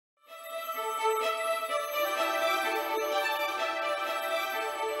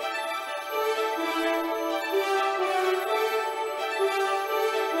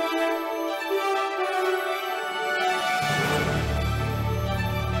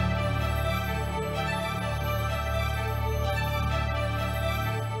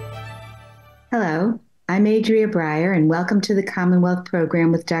Hello, I'm Adria Breyer, and welcome to the Commonwealth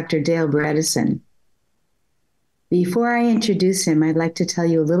program with Dr. Dale Bredesen. Before I introduce him, I'd like to tell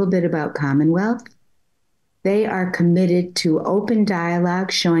you a little bit about Commonwealth. They are committed to open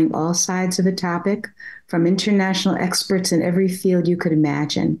dialogue showing all sides of a topic from international experts in every field you could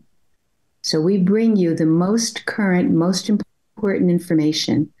imagine. So we bring you the most current, most important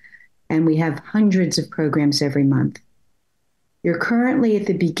information, and we have hundreds of programs every month. You're currently at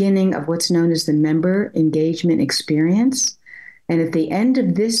the beginning of what's known as the member engagement experience. And at the end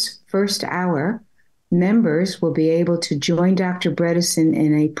of this first hour, members will be able to join Dr. Bredesen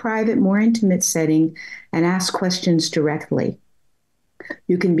in a private, more intimate setting and ask questions directly.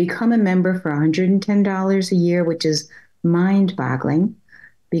 You can become a member for $110 a year, which is mind-boggling,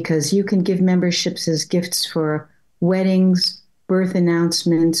 because you can give memberships as gifts for weddings, birth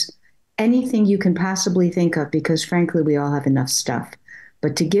announcements, anything you can possibly think of, because frankly, we all have enough stuff.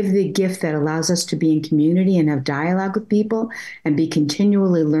 But to give the gift that allows us to be in community and have dialogue with people and be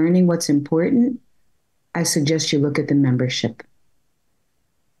continually learning what's important, I suggest you look at the membership.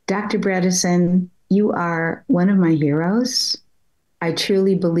 Dr. Bredesen, you are one of my heroes. I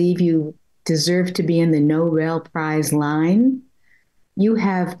truly believe you deserve to be in the Nobel Prize line. You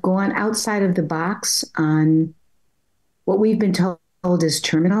have gone outside of the box on what we've been told is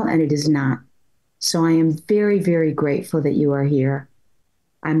terminal, and it is not. So I am very, very grateful that you are here.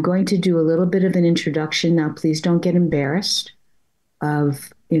 I'm going to do a little bit of an introduction. Now, please don't get embarrassed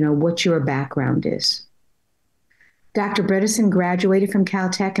of, what your background is. Dr. Bredesen graduated from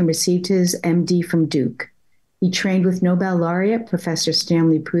Caltech and received his MD from Duke. He trained with Nobel laureate Professor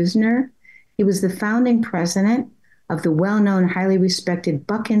Stanley Prusiner. He was the founding president of the well-known, highly respected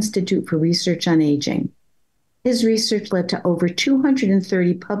Buck Institute for Research on Aging. His research led to over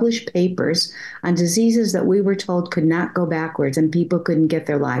 230 published papers on diseases that we were told could not go backwards and people couldn't get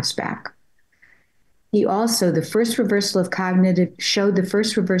their lives back. He also showed the first reversal of cognitive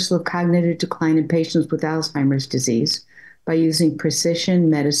decline in patients with Alzheimer's disease by using precision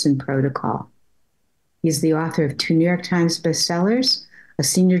medicine protocol. He's the author of 2 New York Times bestsellers, a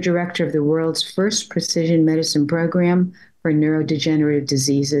senior director of the world's first precision medicine program for neurodegenerative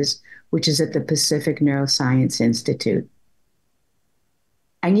diseases, which is at the Pacific Neuroscience Institute.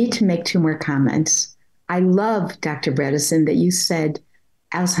 I need to make 2 more comments. I love, Dr. Bredesen, that you said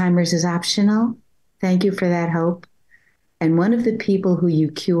Alzheimer's is optional. Thank you for that hope. And one of the people who you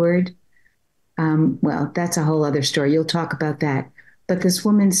cured, well, that's a whole other story. You'll talk about that. But this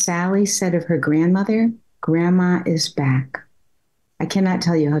woman, Sally, said of her grandmother, "Grandma is back." I cannot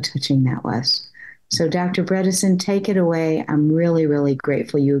tell you how touching that was. So Dr. Bredesen, take it away. I'm really, really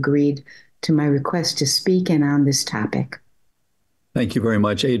grateful you agreed to my request to speak and on this topic. Thank you very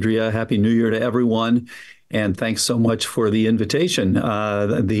much, Adria. Happy New Year to everyone. And thanks so much for the invitation.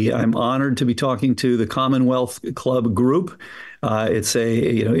 I'm honored to be talking to the Commonwealth Club group. It's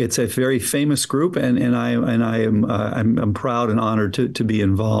a very famous group, and I'm proud and honored to be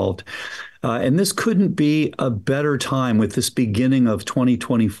involved. And this couldn't be a better time with this beginning of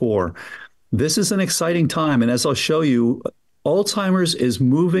 2024. This is an exciting time, and as I'll show you, Alzheimer's is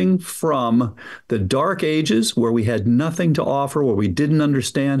moving from the dark ages where we had nothing to offer, where we didn't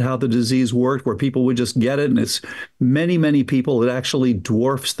understand how the disease worked, where people would just get it, and it's many, many people. It actually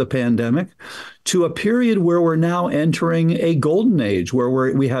dwarfs the pandemic, to a period where we're now entering a golden age, where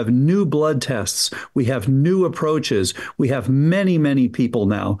we have new blood tests, we have new approaches, we have many, many people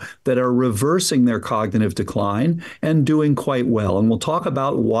now that are reversing their cognitive decline and doing quite well. And we'll talk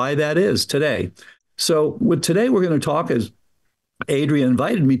about why that is today. So today we're going to talk, as Adria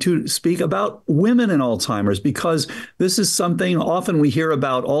invited me to speak, about women and Alzheimer's, because this is something often we hear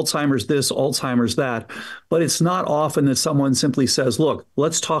about: Alzheimer's this, Alzheimer's that, but it's not often that someone simply says, look,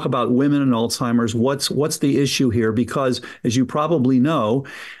 let's talk about women and Alzheimer's. What's the issue here? Because as you probably know,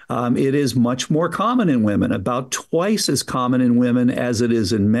 it is much more common in women, about twice as common in women as it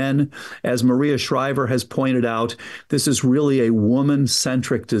is in men. As Maria Shriver has pointed out, this is really a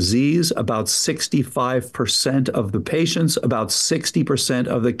woman-centric disease. About 65% of the patients, about 60%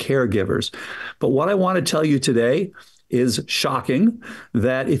 of the caregivers. But what I want to tell you today is shocking,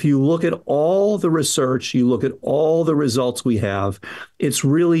 that if you look at all the research, you look at all the results we have, it's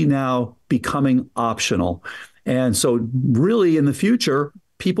really now becoming optional. And so really in the future,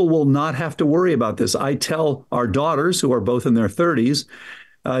 people will not have to worry about this. I tell our daughters, who are both in their 30s,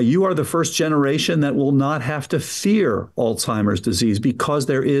 you are the first generation that will not have to fear Alzheimer's disease, because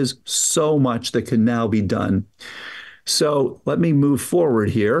there is so much that can now be done. So let me move forward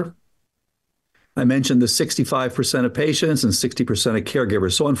here. I mentioned the 65% of patients and 60% of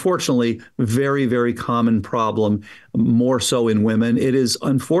caregivers. So unfortunately, very, very common problem, more so in women. It is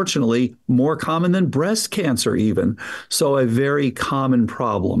unfortunately more common than breast cancer even. So a very common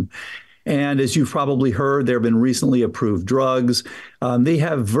problem. And as you've probably heard, there have been recently approved drugs. They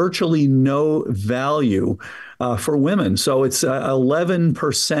have virtually no value for women. So it's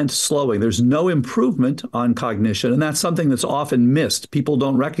 11% slowing. There's no improvement on cognition. And that's something that's often missed. People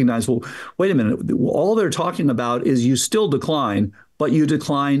don't recognize, well, wait a minute, all they're talking about is you still decline, but you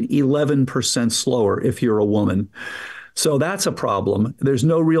decline 11% slower if you're a woman. So that's a problem. There's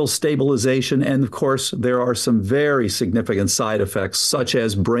no real stabilization. And of course, there are some very significant side effects, such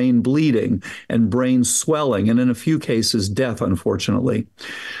as brain bleeding and brain swelling, and in a few cases, death, unfortunately.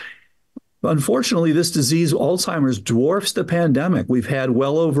 Unfortunately, this disease, Alzheimer's, dwarfs the pandemic. We've had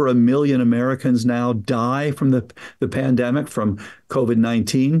well over 1 million Americans now die from the pandemic, from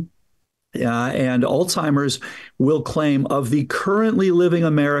COVID-19. And Alzheimer's will claim, of the currently living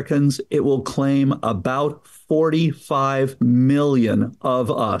Americans, it will claim about 45 million of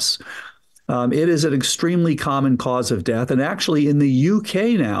us. It is an extremely common cause of death. And actually, in the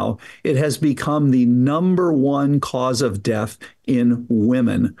UK now, it has become the #1 cause of death in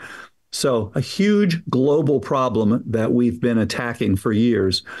women. So a huge global problem that we've been attacking for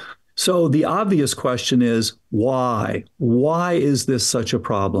years. So the obvious question is, why? Why is this such a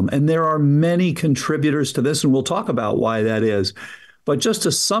problem? And there are many contributors to this, and we'll talk about why that is. But just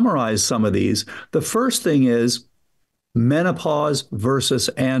to summarize some of these, the first thing is menopause versus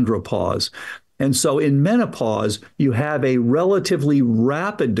andropause. And so in menopause, you have a relatively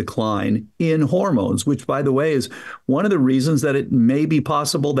rapid decline in hormones, which, by the way, is one of the reasons that it may be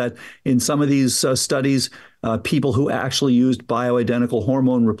possible that in some of these studies, people who actually used bioidentical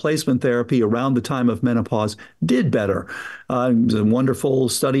hormone replacement therapy around the time of menopause did better. There's a wonderful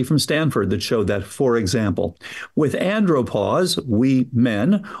study from Stanford that showed that, for example. With andropause, we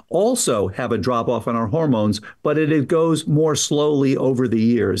men also have a drop-off in our hormones, but it goes more slowly over the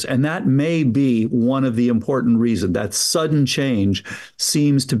years. And that may be one of the important reasons. That sudden change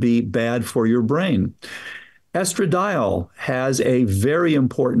seems to be bad for your brain. Estradiol has a very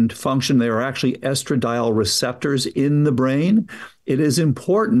important function. There are actually estradiol receptors in the brain. It is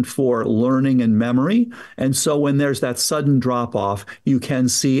important for learning and memory. And so when there's that sudden drop off, you can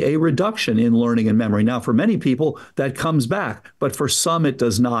see a reduction in learning and memory. Now, for many people, that comes back, but for some, it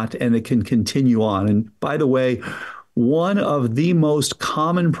does not, and it can continue on. And by the way, one of the most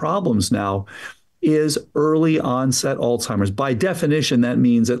common problems now is early onset Alzheimer's. By definition, that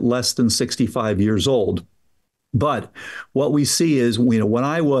means at less than 65 years old. But what we see is, when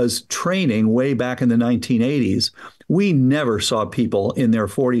I was training way back in the 1980s, we never saw people in their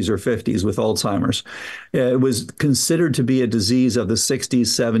 40s or 50s with Alzheimer's. It was considered to be a disease of the 60s,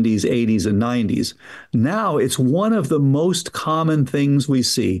 70s, 80s, and 90s. Now it's one of the most common things we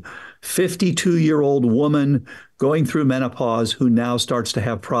see. 52-year-old woman going through menopause who now starts to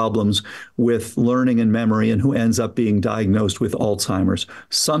have problems with learning and memory and who ends up being diagnosed with Alzheimer's.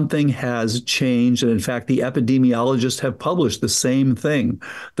 Something has changed. And in fact, the epidemiologists have published the same thing.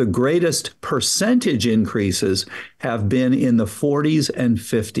 The greatest percentage increases have been in the 40s and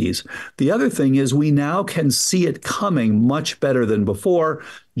 50s. The other thing is we now can see it coming much better than before.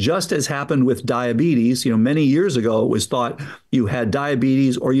 Just as happened with diabetes, many years ago, it was thought you had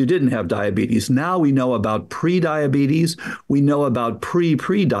diabetes or you didn't have diabetes. Now we know about pre-diabetes. We know about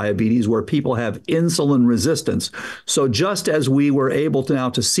pre-diabetes, where people have insulin resistance. So just as we were able to now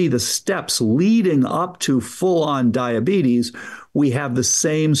to see the steps leading up to full-on diabetes, we have the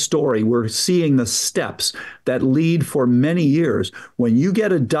same story. We're seeing the steps that lead for many years. When you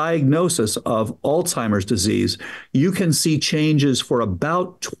get a diagnosis of Alzheimer's disease, you can see changes for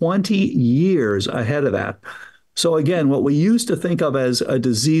about 20 years ahead of that. So again, what we used to think of as a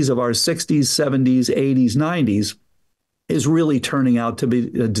disease of our 60s, 70s, 80s, 90s is really turning out to be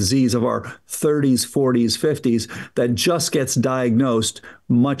a disease of our 30s, 40s, 50s that just gets diagnosed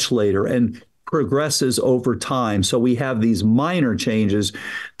much later and progresses over time. So we have these minor changes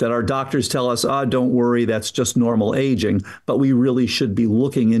that our doctors tell us, don't worry, that's just normal aging. But we really should be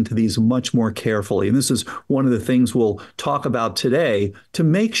looking into these much more carefully. And this is one of the things we'll talk about today to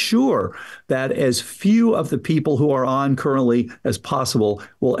make sure that as few of the people who are on currently as possible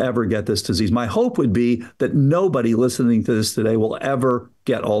will ever get this disease. My hope would be that nobody listening to this today will ever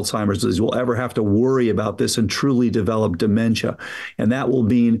get Alzheimer's disease, will ever have to worry about this and truly develop dementia. And that will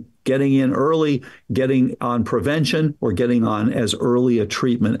mean getting in early, getting on prevention, or getting on as early a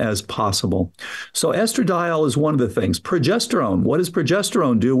treatment as possible. So estradiol is one of the things. Progesterone, what does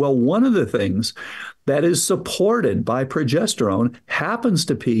progesterone do? Well, one of the things that is supported by progesterone happens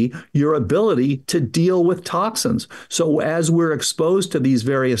to be your ability to deal with toxins. So as we're exposed to these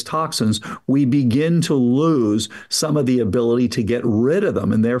various toxins, we begin to lose some of the ability to get rid of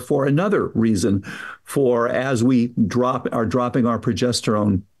them. And therefore, another reason for, as we are dropping our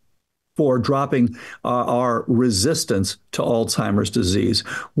progesterone, for dropping our resistance to Alzheimer's disease.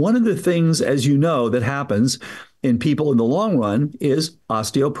 One of the things, as you know, that happens in people in the long run is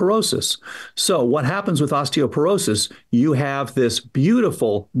osteoporosis. So what happens with osteoporosis? You have this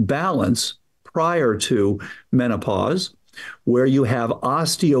beautiful balance prior to menopause, where you have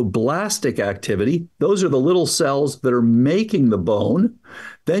osteoblastic activity. Those are the little cells that are making the bone.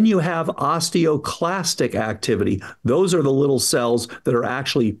 Then you have osteoclastic activity. Those are the little cells that are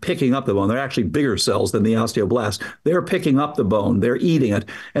actually picking up the bone. They're actually bigger cells than the osteoblast. They're picking up the bone. They're eating it.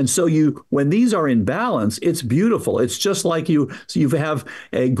 And so when these are in balance, it's beautiful. It's just like you have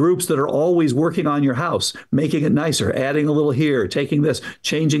groups that are always working on your house, making it nicer, adding a little here, taking this,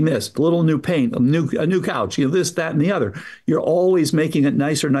 changing this, a little new paint, a new couch, this, that, and the other. You're always making it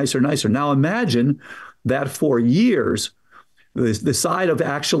nicer, nicer, nicer. Now imagine that for years, the side of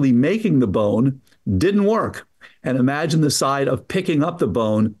actually making the bone didn't work. And imagine the side of picking up the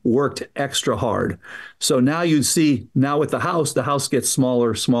bone worked extra hard. So now you'd see, now with the house gets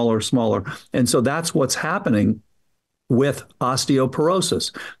smaller, smaller, smaller. And so that's what's happening with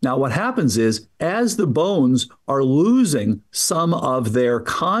osteoporosis. Now, what happens is, as the bones are losing some of their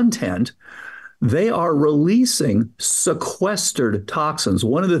content, they are releasing sequestered toxins.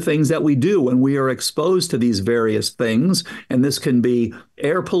 One of the things that we do when we are exposed to these various things, and this can be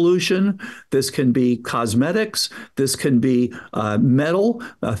air pollution, this can be cosmetics, this can be metal,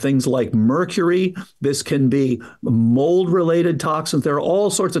 things like mercury, this can be mold-related toxins. There are all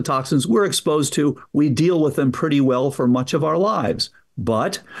sorts of toxins we're exposed to. We deal with them pretty well for much of our lives.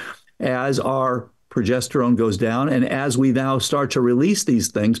 But as our progesterone goes down, and as we now start to release these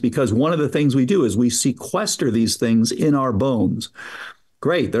things, because one of the things we do is we sequester these things in our bones.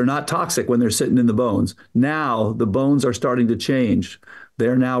 Great, they're not toxic when they're sitting in the bones. Now the bones are starting to change.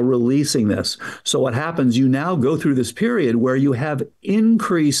 They're now releasing this. So what happens, you now go through this period where you have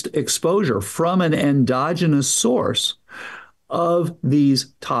increased exposure from an endogenous source of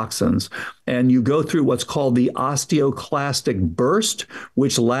these toxins. And you go through what's called the osteoclastic burst,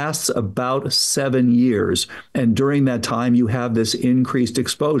 which lasts about 7 years. And during that time, you have this increased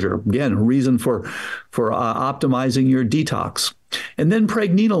exposure. Again, a reason for optimizing your detox. And then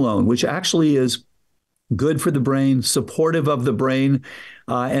pregnenolone, which actually is good for the brain, supportive of the brain.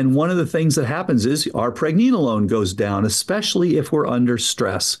 And one of the things that happens is our pregnenolone goes down, especially if we're under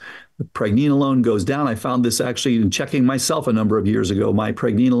stress. The pregnenolone goes down. I found this actually in checking myself a number of years ago. My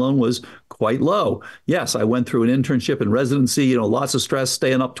pregnenolone was quite low. Yes, I went through an internship and residency, lots of stress,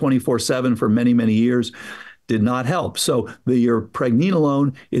 staying up 24/7 for many, many years. Did not help. So your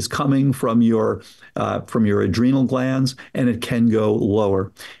pregnenolone is coming from your adrenal glands, and it can go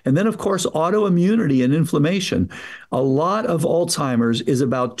lower. And then, of course, autoimmunity and inflammation. A lot of Alzheimer's is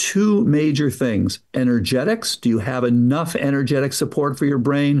about two major things. Energetics. Do you have enough energetic support for your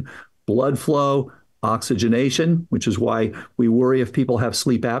brain? Blood flow, oxygenation, which is why we worry if people have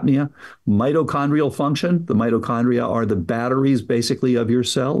sleep apnea. Mitochondrial function. The mitochondria are the batteries, basically, of your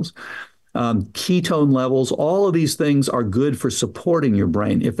cells. Ketone levels, all of these things are good for supporting your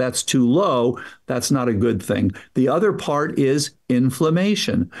brain. If that's too low, that's not a good thing. The other part is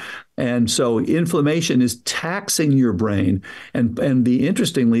inflammation. And so inflammation is taxing your brain. And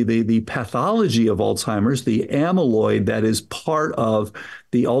interestingly, the pathology of Alzheimer's, the amyloid that is part of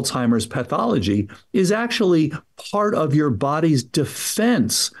the Alzheimer's pathology, is actually part of your body's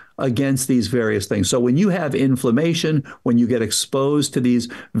defense against these various things. So when you have inflammation, when you get exposed to these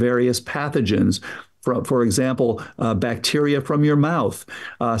various pathogens, for example, bacteria from your mouth,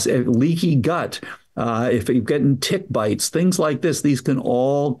 leaky gut, if you're getting tick bites, things like this, these can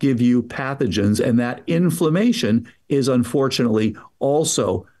all give you pathogens, and that inflammation is unfortunately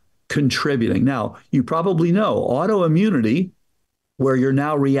also contributing. Now, you probably know autoimmunity, where you're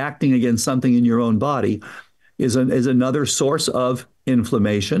now reacting against something in your own body, is another source of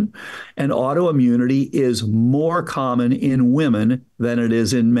inflammation. And autoimmunity is more common in women than it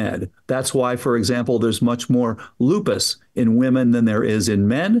is in men. That's why, for example, there's much more lupus in women than there is in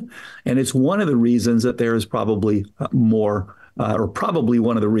men. And it's one of the reasons that there is probably more, or probably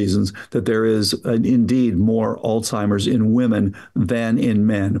one of the reasons that there is indeed more Alzheimer's in women than in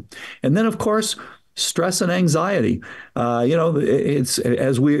men. And then, of course, stress and anxiety. It's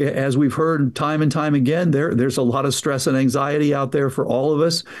as we've heard time and time again, there's a lot of stress and anxiety out there for all of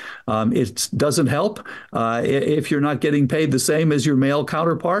us. It doesn't help if you're not getting paid the same as your male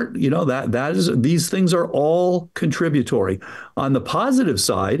counterpart. These things are all contributory. On the positive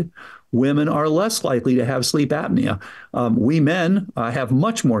side, women are less likely to have sleep apnea. We men have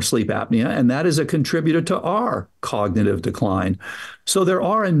much more sleep apnea, and that is a contributor to our cognitive decline. So there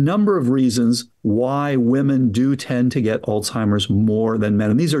are a number of reasons why women do tend to get Alzheimer's more than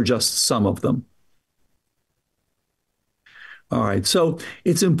men, and these are just some of them. All right, so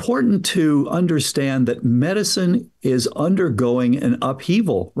it's important to understand that medicine is undergoing an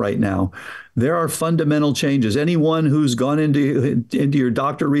upheaval right now. There are fundamental changes. Anyone who's gone into your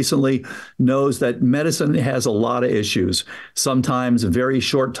doctor recently knows that medicine has a lot of issues. Sometimes very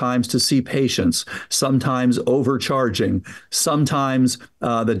short times to see patients, sometimes overcharging, sometimes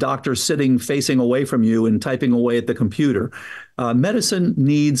the doctor sitting facing away from you and typing away at the computer. Medicine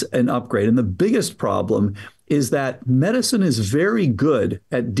needs an upgrade. And the biggest problem is that medicine is very good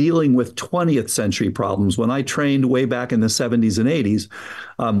at dealing with 20th century problems. When I trained way back in the 70s and 80s,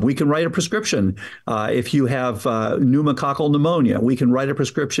 we can write a prescription if you have pneumococcal pneumonia. We can write a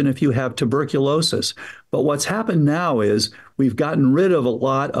prescription if you have tuberculosis. But what's happened now is we've gotten rid of a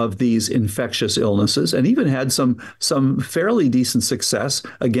lot of these infectious illnesses and even had some fairly decent success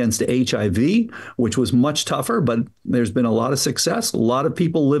against HIV, which was much tougher, but there's been a lot of success. A lot of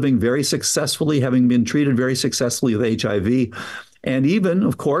people living very successfully, having been treated very successfully with HIV. And even,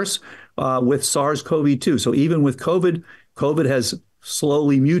 of course, with SARS-CoV-2. So even with COVID has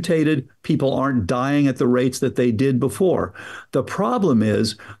slowly mutated. People aren't dying at the rates that they did before. The problem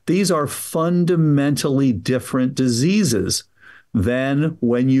is these are fundamentally different diseases than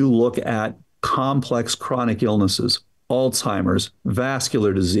when you look at complex chronic illnesses, Alzheimer's,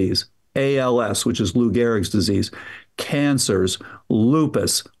 vascular disease, ALS, which is Lou Gehrig's disease, cancers,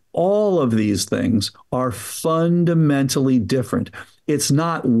 lupus. All of these things are fundamentally different. It's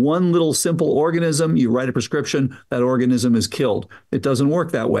not one little simple organism. You write a prescription, that organism is killed. It doesn't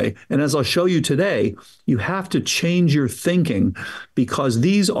work that way. And as I'll show you today, you have to change your thinking because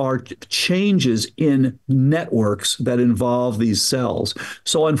these are changes in networks that involve these cells.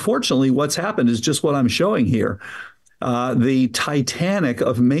 So unfortunately, what's happened is just what I'm showing here. The Titanic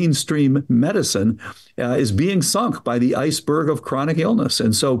of mainstream medicine is being sunk by the iceberg of chronic illness.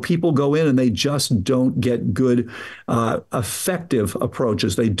 And so people go in and they just don't get good, effective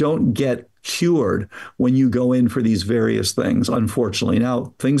approaches. They don't get cured when you go in for these various things, unfortunately.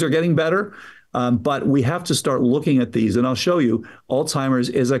 Now, things are getting better. But we have to start looking at these. And I'll show you, Alzheimer's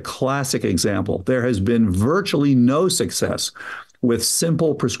is a classic example. There has been virtually no success with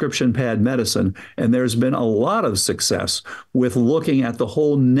simple prescription pad medicine. And there's been a lot of success with looking at the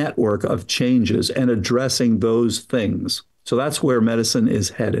whole network of changes and addressing those things. So that's where medicine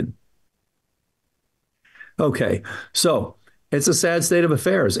is headed. Okay, so it's a sad state of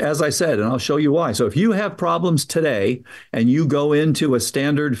affairs, as I said, and I'll show you why. So if you have problems today and you go into a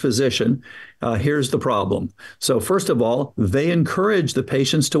standard physician, here's the problem. So first of all, they encourage the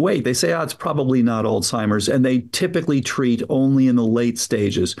patients to wait. They say, it's probably not Alzheimer's, and they typically treat only in the late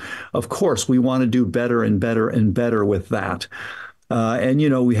stages. Of course, we want to do better and better and better with that.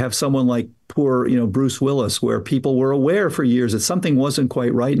 We have someone like poor, Bruce Willis, where people were aware for years that something wasn't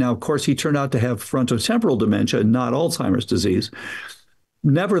quite right. Now, of course, he turned out to have frontotemporal dementia, not Alzheimer's disease.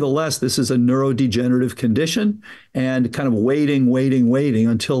 Nevertheless, this is a neurodegenerative condition and kind of waiting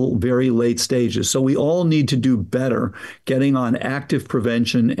until very late stages. So we all need to do better getting on active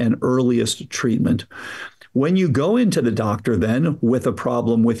prevention and earliest treatment. When you go into the doctor then with a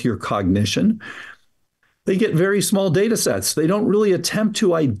problem with your cognition, they get very small data sets. They don't really attempt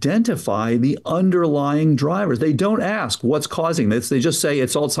to identify the underlying drivers. They don't ask what's causing this. They just say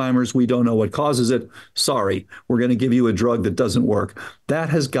it's Alzheimer's. We don't know what causes it. Sorry, we're going to give you a drug that doesn't work. That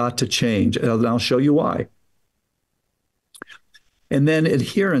has got to change, and I'll show you why. And then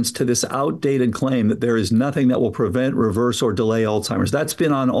adherence to this outdated claim that there is nothing that will prevent, reverse, or delay Alzheimer's. That's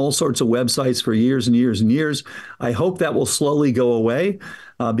been on all sorts of websites for years and years and years. I hope that will slowly go away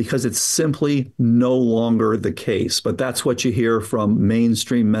because it's simply no longer the case. But that's what you hear from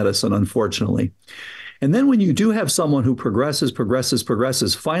mainstream medicine, unfortunately. And then when you do have someone who progresses,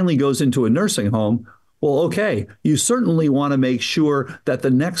 finally goes into a nursing home, well, okay, you certainly want to make sure that the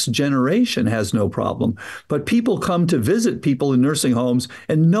next generation has no problem. But people come to visit people in nursing homes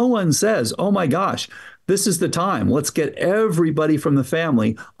and no one says, oh my gosh, this is the time. Let's get everybody from the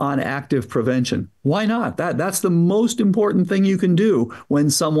family on active prevention. Why not? That's the most important thing you can do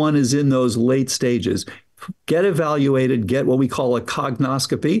when someone is in those late stages. get evaluated, get what we call a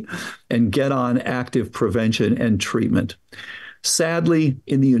cognoscopy, and get on active prevention and treatment. Sadly,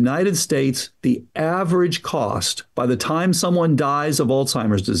 in the United States, the average cost, by the time someone dies of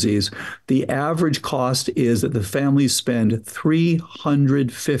Alzheimer's disease, the average cost is that the families spend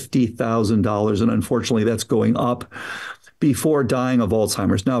 $350,000, and unfortunately, that's going up before dying of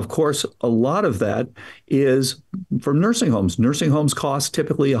Alzheimer's. Now, of course, a lot of that is from nursing homes. Nursing homes cost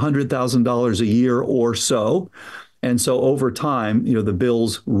typically $100,000 a year or so. And so over time, the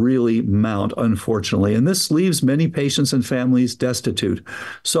bills really mount, unfortunately. And this leaves many patients and families destitute.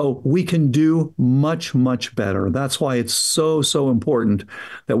 So we can do much, much better. That's why it's so, so important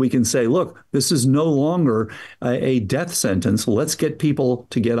that we can say, look, this is no longer a death sentence. Let's get people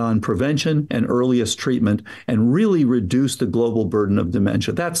to get on prevention and earliest treatment and really reduce the global burden of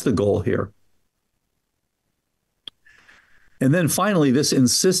dementia. That's the goal here. And then finally, this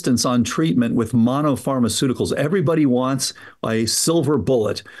insistence on treatment with monopharmaceuticals. Everybody wants a silver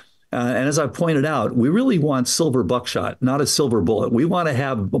bullet. And as I pointed out, we really want silver buckshot, not a silver bullet. We want to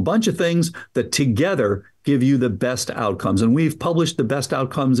have a bunch of things that together give you the best outcomes. And we've published the best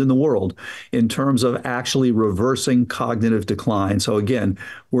outcomes in the world in terms of actually reversing cognitive decline. So again,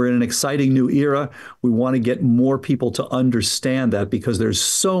 we're in an exciting new era. We want to get more people to understand that because there's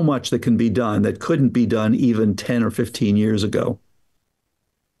so much that can be done that couldn't be done even 10 or 15 years ago.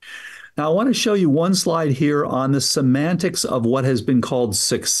 Now, I want to show you one slide here on the semantics of what has been called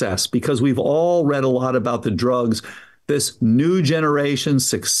success, because we've all read a lot about the drugs, this new generation,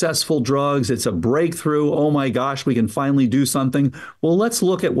 successful drugs. It's a breakthrough. Oh my gosh, we can finally do something. Well, let's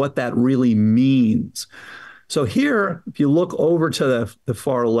look at what that really means. So here, if you look over to the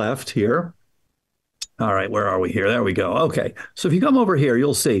far left here. All right, where are we here? There we go. Okay, so if you come over here,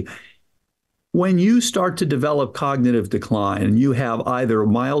 you'll see when you start to develop cognitive decline and you have either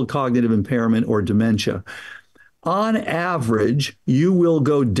mild cognitive impairment or dementia, on average, you will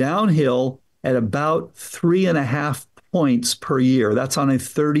go downhill at about 3.5 points per year. That's on a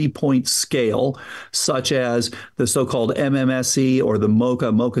 30-point scale, such as the so-called MMSE or the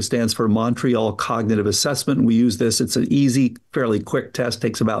MoCA. MoCA stands for Montreal Cognitive Assessment. We use this. It's an easy, fairly quick test.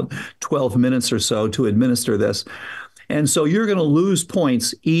 Takes about 12 minutes or so to administer this. And so you're going to lose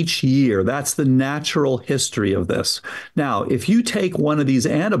points each year. That's the natural history of this. Now, if you take one of these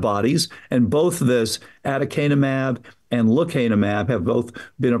antibodies, and both this aducanumab and lecanemab have both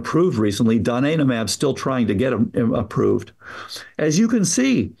been approved recently, donanemab still trying to get them approved. As you can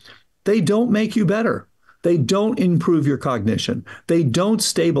see, they don't make you better. They don't improve your cognition. They don't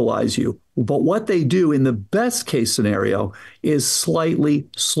stabilize you. But what they do in the best case scenario is slightly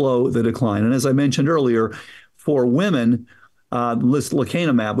slow the decline. And as I mentioned earlier, for women,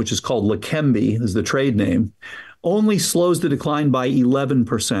 lecanemab, which is called Leqembi, is the trade name, only slows the decline by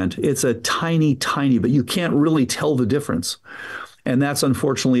 11%. It's a tiny, but you can't really tell the difference. And that's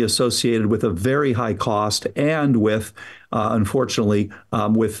unfortunately associated with a very high cost and with, unfortunately,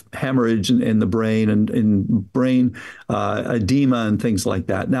 with hemorrhage in the brain and in brain edema and things like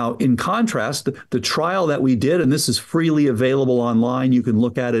that. Now, in contrast, the trial that we did, and this is freely available online, you can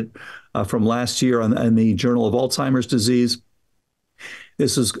look at it from last year in the Journal of Alzheimer's Disease.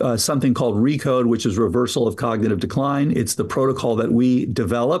 This is something called RECODE, which is reversal of cognitive decline. It's the protocol that we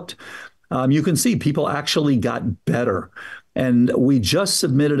developed. You can see people actually got better. And we just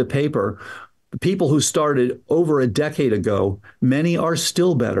submitted a paper. People who started over a decade ago, many are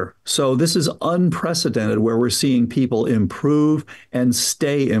still better. So this is unprecedented where we're seeing people improve and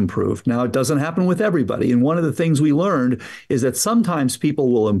stay improved. Now, it doesn't happen with everybody. And one of the things we learned is that sometimes people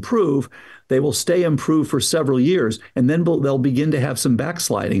will improve. They will stay improved for several years, and then they'll begin to have some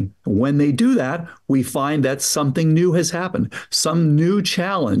backsliding. When they do that, we find that something new has happened, some new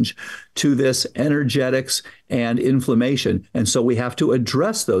challenge to this energetics and inflammation. And so we have to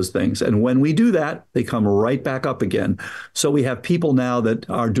address those things. And when we do that, they come right back up again. So we have people now that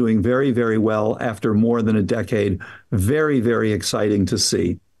are doing very, very well after more than a decade. Very, very exciting to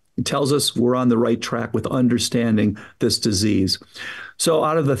see. It tells us we're on the right track with understanding this disease. So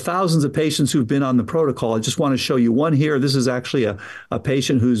out of the thousands of patients who've been on the protocol, I just want to show you one here. This is actually a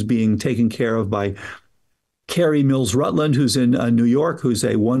patient who's being taken care of by Carrie Mills Rutland, who's in New York, who's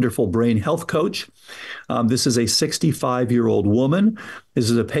a wonderful brain health coach. This is a 65-year-old woman. This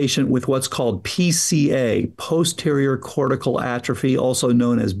is a patient with what's called PCA, posterior cortical atrophy, also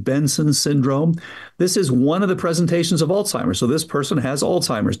known as Benson syndrome. This is one of the presentations of Alzheimer's. So this person has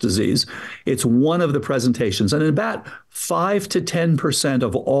Alzheimer's disease. It's one of the presentations. And about 5 to 10%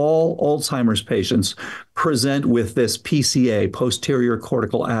 of all Alzheimer's patients present with this PCA, posterior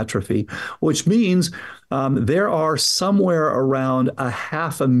cortical atrophy, which means There are somewhere around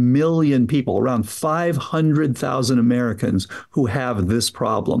 500,000 people, around 500,000 Americans who have this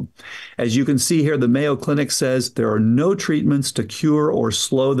problem. As you can see here, the Mayo Clinic says there are no treatments to cure or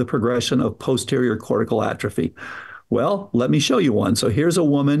slow the progression of posterior cortical atrophy. Well, let me show you one. So here's a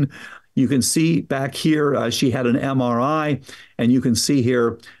woman. You can see back here, she had an MRI, and you can see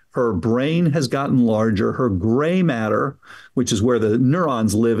here her brain has gotten larger. Her gray matter, which is where the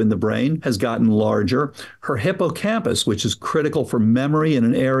neurons live in the brain, has gotten larger. Her hippocampus, which is critical for memory in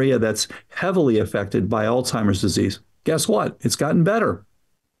an area that's heavily affected by Alzheimer's disease, guess what? It's gotten better.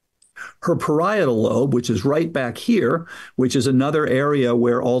 Her parietal lobe, which is right back here, which is another area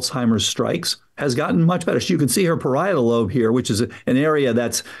where Alzheimer's strikes, has gotten much better. So you can see her parietal lobe here, which is an area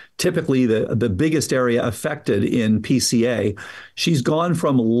that's typically the biggest area affected in PCA. She's gone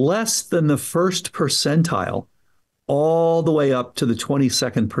from less than the first percentile all the way up to the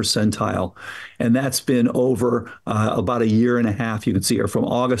 22nd percentile. And that's been over about a year and a half. You can see her from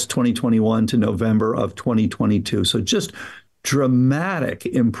August 2021 to November of 2022. So just dramatic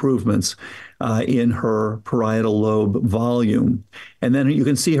improvements in her parietal lobe volume. And then you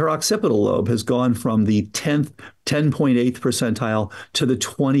can see her occipital lobe has gone from the 10.8th percentile to the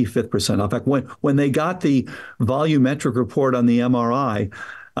 25th percentile. In fact, when they got the volumetric report on the MRI,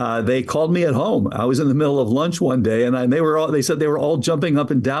 they called me at home. I was in the middle of lunch one day, and they said they were all jumping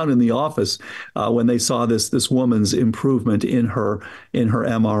up and down in the office when they saw this woman's improvement in her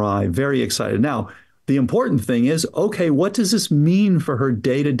MRI. Very excited. Now, the important thing is, okay, what does this mean for her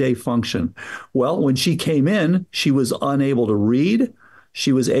day-to-day function? Well, when she came in, she was unable to read.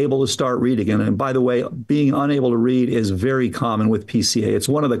 She was able to start reading. And by the way, being unable to read is very common with PCA. It's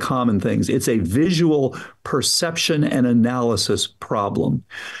one of the common things. It's a visual perception and analysis problem.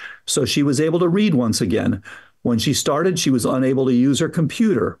 So she was able to read once again. When she started, she was unable to use her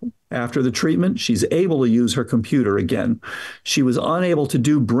computer. After the treatment, she's able to use her computer again. She was unable to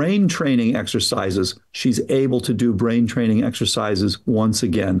do brain training exercises. She's able to do brain training exercises once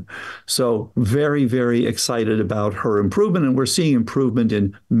again. So very, very excited about her improvement. And we're seeing improvement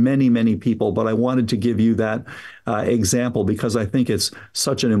in many, many people. But I wanted to give you that example because I think it's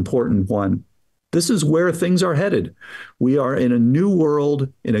such an important one. This is where things are headed. We are in a new world,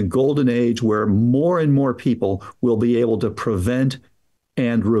 in a golden age, where more and more people will be able to prevent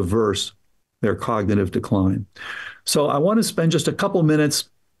and reverse their cognitive decline. So I want to spend just a couple minutes,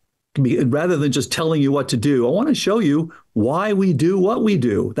 rather than just telling you what to do, I want to show you why we do what we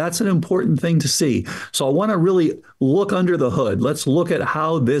do. That's an important thing to see. So I want to really look under the hood. Let's look at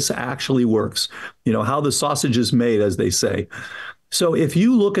how this actually works, how the sausage is made, as they say. So if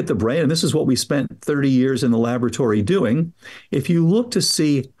you look at the brain, and this is what we spent 30 years in the laboratory doing, if you look to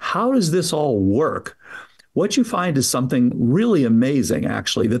see how does this all work, what you find is something really amazing,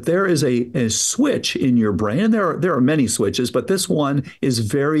 actually, that there is a switch in your brain. And there are many switches, but this one is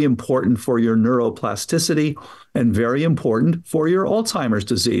very important for your neuroplasticity and very important for your Alzheimer's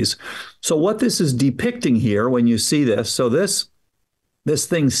disease. So what this is depicting here when you see this, so this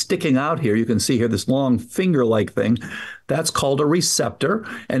thing sticking out here, you can see here this long finger-like thing, that's called a receptor,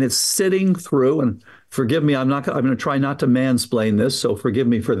 and it's sitting through, and forgive me, I'm going to try not to mansplain this, so forgive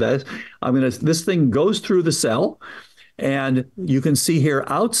me for this. This thing goes through the cell, and you can see here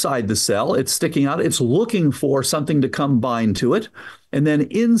outside the cell, it's sticking out, it's looking for something to come bind to it. And then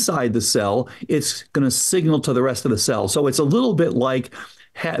inside the cell, it's going to signal to the rest of the cell. So it's a little bit like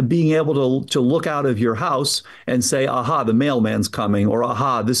being able to look out of your house and say, aha, the mailman's coming, or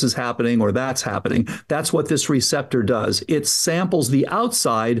aha, this is happening, or that's happening. That's what this receptor does. It samples the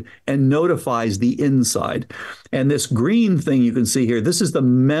outside and notifies the inside. And this green thing you can see here, this is the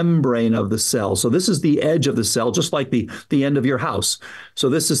membrane of the cell. So this is the edge of the cell, just like the end of your house. So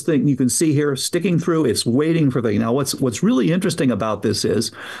this is thing you can see here sticking through, it's waiting for things. Now, what's really interesting about this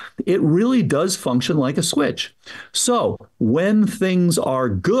is it really does function like a switch. So when things are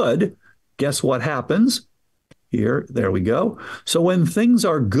good, guess what happens? There we go. So when things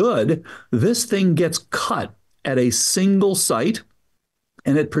are good, this thing gets cut at a single site,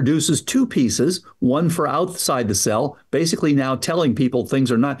 and it produces two pieces, one for outside the cell, basically now telling people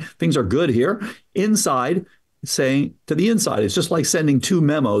things are good here. Inside, saying to the inside, it's just like sending two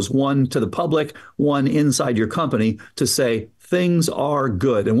memos, one to the public, one inside your company to say things are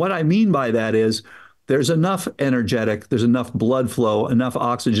good. And what I mean by that is there's enough there's enough blood flow, enough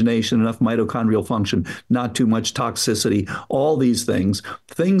oxygenation, enough mitochondrial function, not too much toxicity, all these things.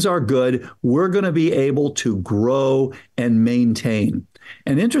 Things are good. We're going to be able to grow and maintain.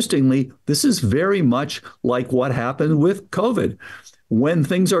 And interestingly, this is very much like what happened with COVID. When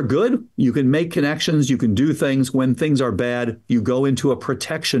things are good, you can make connections, you can do things. When things are bad, you go into a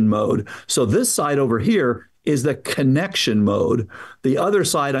protection mode. So this side over here is the connection mode. The other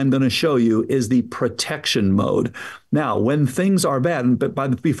side I'm going to show you is the protection mode. Now, when things are bad,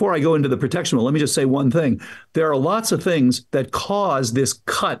 but before I go into the protection mode, let me just say one thing. There are lots of things that cause this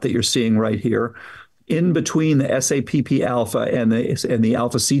cut that you're seeing right here in between the SAPP alpha and the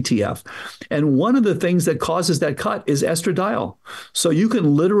alpha CTF. And one of the things that causes that cut is estradiol. So you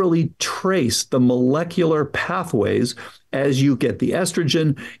can literally trace the molecular pathways as you get the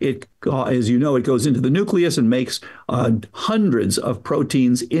estrogen. It, as you know, it goes into the nucleus and makes hundreds of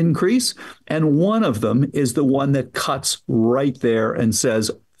proteins increase. And one of them is the one that cuts right there and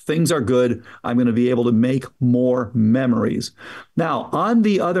says, things are good. I'm going to be able to make more memories. Now, on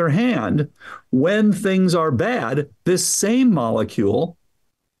the other hand, when things are bad, this same molecule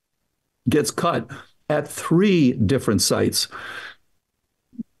gets cut at 3 different sites.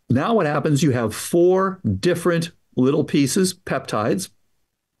 Now what happens, you have 4 different little pieces, peptides,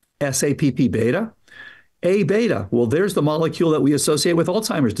 SAPP beta, A beta. Well, there's the molecule that we associate with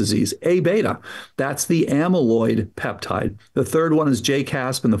Alzheimer's disease, A beta. That's the amyloid peptide. The third one is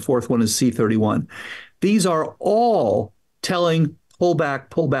JCASP, and the fourth one is C31. These are all telling, pull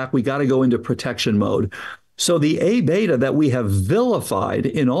back, we got to go into protection mode. So the A beta that we have vilified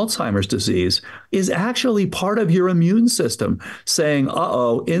in Alzheimer's disease is actually part of your immune system saying,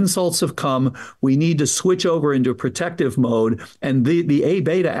 uh-oh, insults have come. We need to switch over into protective mode. And the A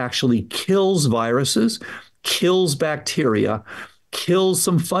beta actually kills viruses, kills bacteria, kills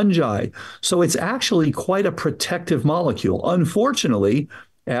some fungi. So it's actually quite a protective molecule. Unfortunately,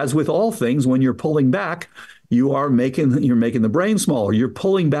 as with all things, when you're pulling back, you're making the brain smaller. You're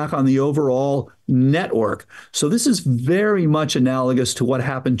pulling back on the overall network. So this is very much analogous to what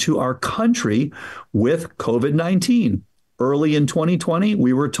happened to our country with COVID-19. Early in 2020,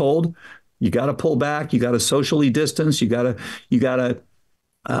 we were told, you got to pull back, you got to socially distance, you got to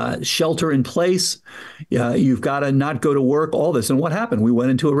shelter in place, you've got to not go to work, all this. And what happened? We went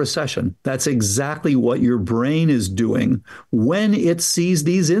into a recession. That's exactly what your brain is doing when it sees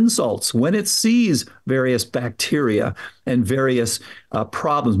these insults, when it sees various bacteria and various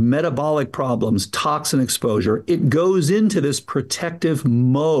problems, metabolic problems, toxin exposure. It goes into this protective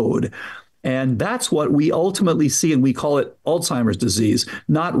mode. And that's what we ultimately see, and we call it Alzheimer's disease,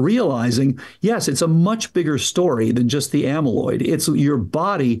 not realizing, yes, it's a much bigger story than just the amyloid. It's your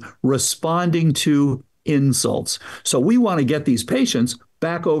body responding to insults. So we want to get these patients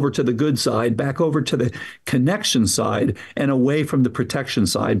back over to the good side, back over to the connection side, and away from the protection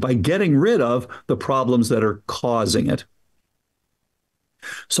side by getting rid of the problems that are causing it.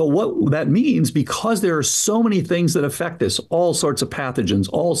 So what that means, because there are so many things that affect this, all sorts of pathogens,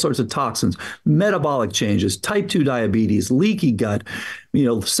 all sorts of toxins, metabolic changes, type 2 diabetes, leaky gut,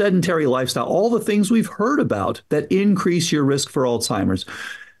 sedentary lifestyle, all the things we've heard about that increase your risk for Alzheimer's.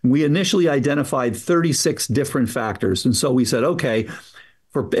 We initially identified 36 different factors. And so we said, okay,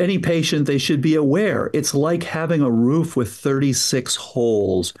 for any patient, they should be aware. It's like having a roof with 36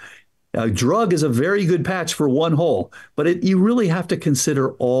 holes. A drug is a very good patch for one hole, but you really have to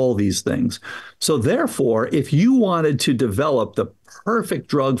consider all these things. So therefore, if you wanted to develop the perfect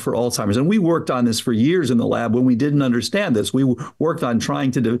drug for Alzheimer's, and we worked on this for years in the lab when we didn't understand this, we worked on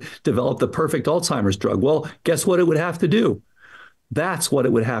trying to develop the perfect Alzheimer's drug. Well, guess what it would have to do? That's what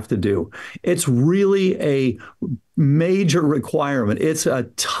it would have to do. It's really a major requirement. It's a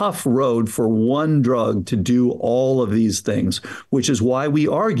tough road for one drug to do all of these things, which is why we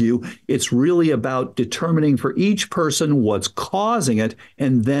argue it's really about determining for each person what's causing it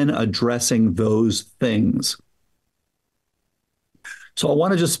and then addressing those things. So I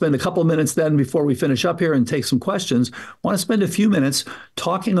want to just spend a couple of minutes then before we finish up here and take some questions. I want to spend a few minutes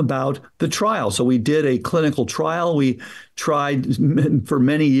talking about the trial. So we did a clinical trial. We tried for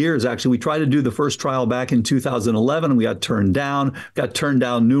many years, actually. We tried to do the first trial back in 2011, and we got turned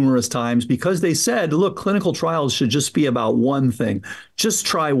down numerous times because they said, look, clinical trials should just be about one thing. Just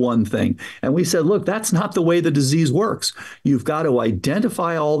try one thing. And we said, look, that's not the way the disease works. You've got to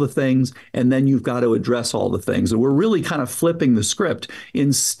identify all the things, and then you've got to address all the things. And we're really kind of flipping the script.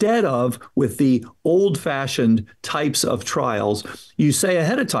 Instead of with the old-fashioned types of trials, you say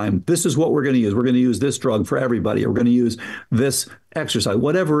ahead of time, this is what we're going to use. We're going to use this drug for everybody. We're going to use this exercise,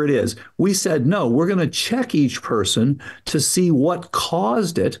 whatever it is. We said, no, we're going to check each person to see what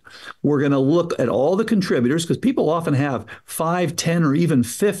caused it. We're going to look at all the contributors, because people often have 5, 10, or even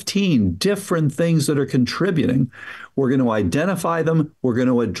 15 different things that are contributing. We're going to identify them. We're going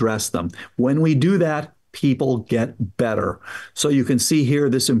to address them. When we do that, people get better. So you can see here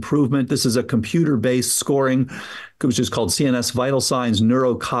this improvement. This is a computer-based scoring. which is called CNS Vital Signs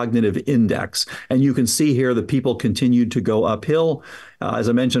Neurocognitive Index. And you can see here that people continued to go uphill. As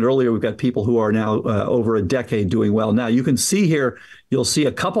I mentioned earlier, we've got people who are now over a decade doing well. Now, you can see here, you'll see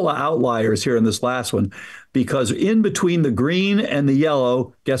a couple of outliers here in this last one, because in between the green and the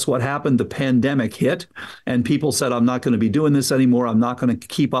yellow, guess what happened? The pandemic hit, and people said, I'm not going to be doing this anymore. I'm not going to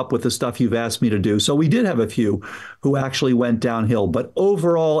keep up with the stuff you've asked me to do. So we did have a few who actually went downhill. But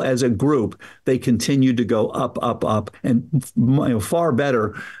overall, as a group, they continued to go up, up, up, and far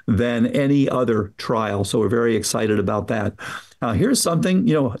better than any other trial. So we're very excited about that. Now, here's something,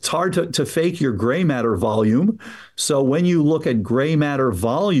 it's hard to fake your gray matter volume. So when you look at gray matter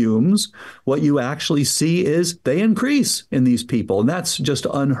volumes, what you actually see is they increase in these people. And that's just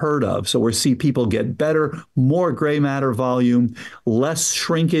unheard of. So we see people get better, more gray matter volume, less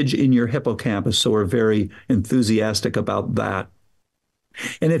shrinkage in your hippocampus. So we're very enthusiastic about that.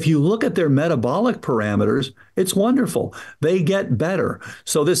 And if you look at their metabolic parameters, it's wonderful. They get better.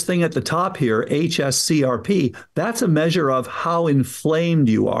 So this thing at the top here, HSCRP, that's a measure of how inflamed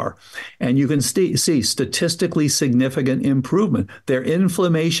you are. And you can see statistically significant improvement. Their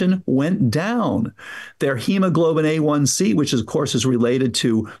inflammation went down. Their hemoglobin A1C, which of course is related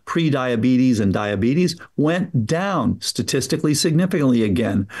to prediabetes and diabetes, went down statistically significantly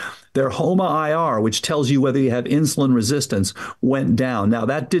again. Their HOMA-IR, which tells you whether you have insulin resistance, went down. Now,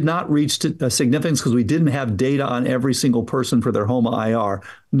 that did not reach significance because we didn't have data on every single person for their HOMA-IR.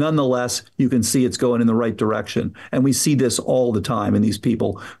 Nonetheless, you can see it's going in the right direction. And we see this all the time in these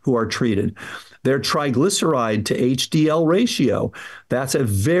people who are treated. Their triglyceride to HDL ratio, that's a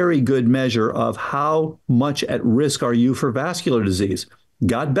very good measure of how much at risk are you for vascular disease.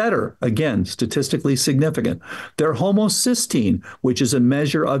 Got better, again, statistically significant. Their homocysteine, which is a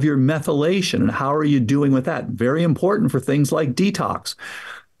measure of your methylation, and how are you doing with that? Very important for things like detox.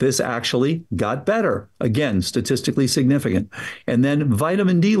 This actually got better, again, statistically significant. And then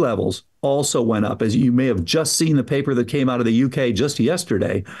vitamin D levels also went up. As you may have just seen the paper that came out of the UK just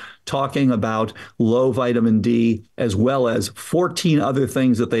yesterday, talking about low vitamin D, as well as 14 other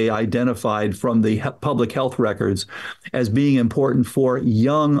things that they identified from the public health records as being important for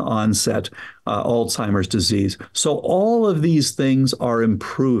young onset Alzheimer's disease. So all of these things are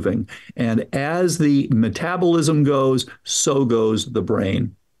improving. And as the metabolism goes, so goes the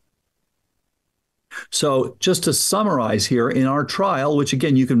brain. So just to summarize here, in our trial, which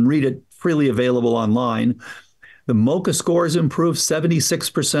again, you can read it freely available online, the MoCA scores improved.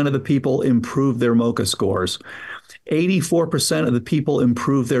 76% of the people improved their MoCA scores. 84% of the people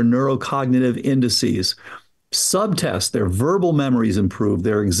improved their neurocognitive indices. Subtests, their verbal memories improved,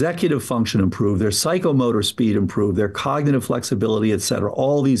 their executive function improved, their psychomotor speed improved, their cognitive flexibility, et cetera.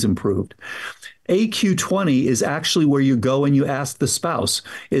 All these improved. AQ20 is actually where you go and you ask the spouse,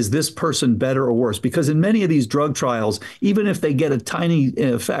 is this person better or worse? Because in many of these drug trials, even if they get a tiny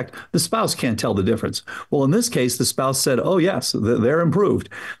effect, the spouse can't tell the difference. Well, in this case, the spouse said, oh, yes, they're improved.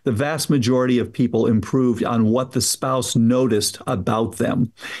 The vast majority of people improved on what the spouse noticed about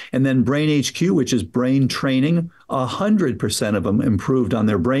them. And then Brain HQ, which is brain training, 100% of them improved on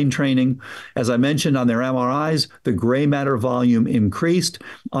their brain training. As I mentioned, on their MRIs, the gray matter volume increased.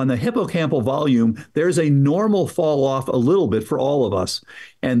 On the hippocampal volume, there's a normal fall off a little bit for all of us.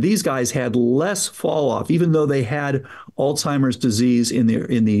 And these guys had less fall off, even though they had Alzheimer's disease in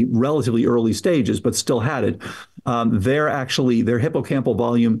the relatively early stages, but still had it. Their hippocampal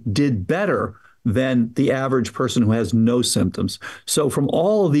volume did better than the average person who has no symptoms. So from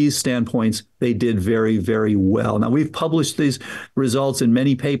all of these standpoints, they did very, very well. Now, we've published these results in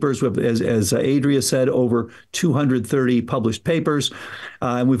many papers, as Adria said, over 230 published papers.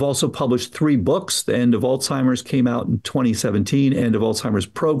 And we've also published 3 books. The End of Alzheimer's came out in 2017, End of Alzheimer's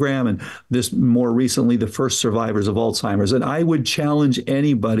Program, and this more recently, The First Survivors of Alzheimer's. And I would challenge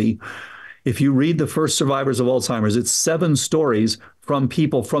anybody, if you read The First Survivors of Alzheimer's, it's 7 stories from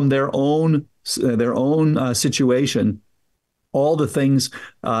people from their own situation, all the things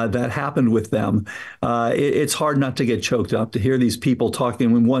that happened with them. It's hard not to get choked up to hear these people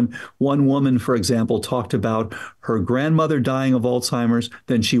talking. When one woman, for example, talked about her grandmother dying of Alzheimer's,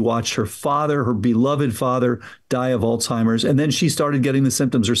 then she watched her father, her beloved father, die of Alzheimer's, and then she started getting the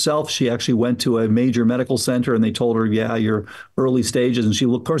symptoms herself. She actually went to a major medical center, and they told her, yeah, you're early stages. And she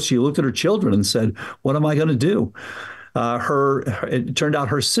looked at her children and said, what am I going to do? It turned out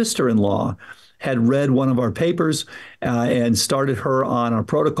her sister-in-law had read one of our papers and started her on our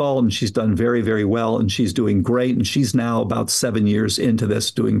protocol, and she's done very, very well, and she's doing great. And she's now about 7 years into this,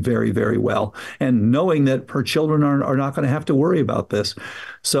 doing very, very well, and knowing that her children are not going to have to worry about this.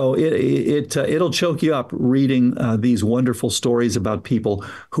 So it'll choke you up reading these wonderful stories about people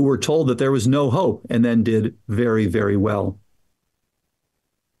who were told that there was no hope and then did very, very well.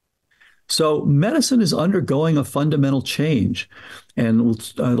 So medicine is undergoing a fundamental change. And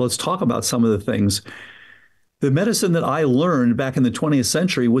let's talk about some of the things. The medicine that I learned back in the 20th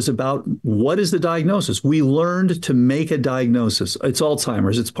century was about what is the diagnosis. We learned to make a diagnosis. It's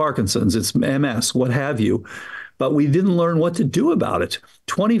Alzheimer's, it's Parkinson's, it's MS, what have you. But we didn't learn what to do about it.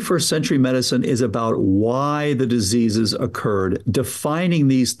 21st century medicine is about why the diseases occurred, defining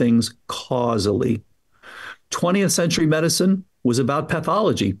these things causally. 20th century medicine was about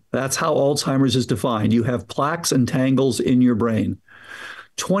pathology. That's how Alzheimer's is defined. You have plaques and tangles in your brain.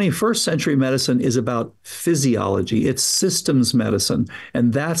 21st century medicine is about physiology. It's systems medicine.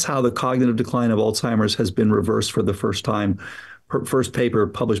 And that's how the cognitive decline of Alzheimer's has been reversed for the first time. First paper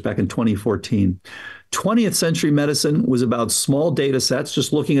published back in 2014. 20th century medicine was about small data sets,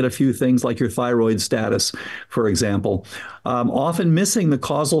 just looking at a few things like your thyroid status, for example, often missing the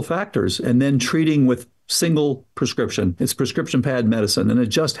causal factors and then treating with single prescription. It's prescription pad medicine, and it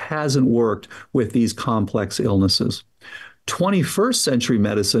just hasn't worked with these complex illnesses. 21st century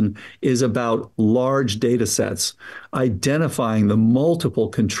medicine is about large data sets, identifying the multiple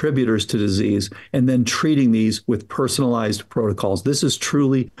contributors to disease, and then treating these with personalized protocols. This is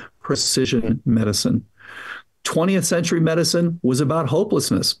truly precision medicine. 20th century medicine was about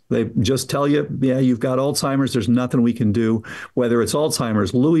hopelessness. They just tell you, yeah, you've got Alzheimer's, there's nothing we can do, whether it's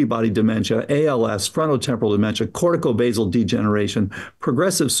Alzheimer's, Lewy body dementia, ALS, frontotemporal dementia, corticobasal degeneration,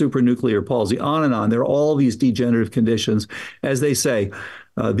 progressive supranuclear palsy, on and on. There are all these degenerative conditions. As they say,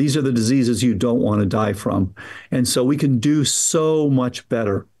 these are the diseases you don't want to die from. And so we can do so much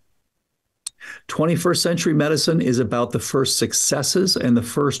better. 21st century medicine is about the first successes and the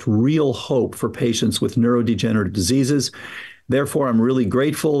first real hope for patients with neurodegenerative diseases. Therefore, I'm really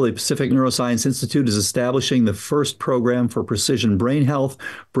grateful the Pacific Neuroscience Institute is establishing the first program for precision brain health,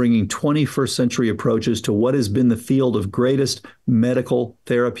 bringing 21st century approaches to what has been the field of greatest medical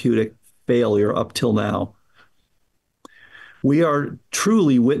therapeutic failure up till now. We are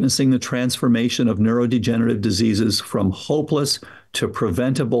truly witnessing the transformation of neurodegenerative diseases from hopeless to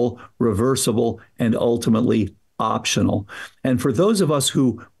preventable, reversible, and ultimately optional. And for those of us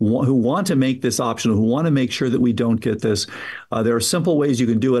who want to make this optional, who want to make sure that we don't get this, there are simple ways you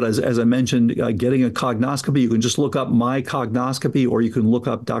can do it. As I mentioned, getting a cognoscopy, you can just look up my cognoscopy, or you can look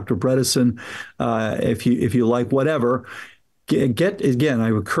up Dr. Bredesen if you like, whatever. Again, I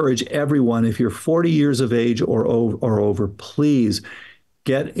encourage everyone, if you're 40 years of age or over, please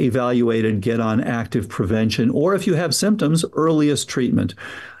get evaluated, get on active prevention, or if you have symptoms, earliest treatment.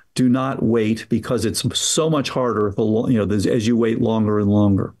 Do not wait, because it's so much harder, as you wait longer and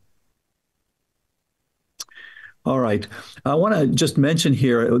longer. All right. I want to just mention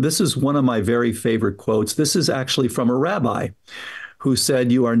here, this is one of my very favorite quotes. This is actually from a rabbi who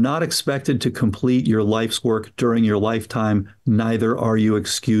said, "You are not expected to complete your life's work during your lifetime, neither are you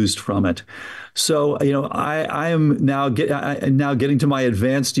excused from it." So, I am now getting to my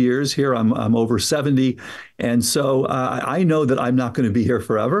advanced years here. I'm over 70. And so I know that I'm not going to be here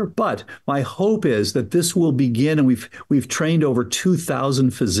forever, but my hope is that this will begin. And we've trained over 2,000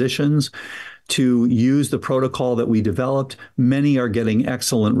 physicians to use the protocol that we developed. Many are getting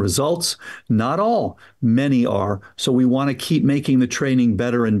excellent results. Not all, many are. So we want to keep making the training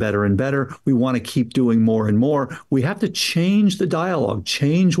better and better and better. We want to keep doing more and more. We have to change the dialogue,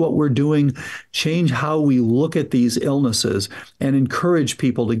 change what we're doing, change how we look at these illnesses, and encourage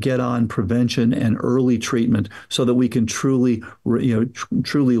people to get on prevention and early treatment so that we can truly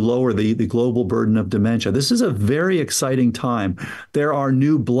lower the global burden of dementia. This is a very exciting time. There are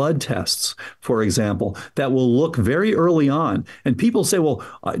new blood tests, for example, that will look very early on. And people say, well,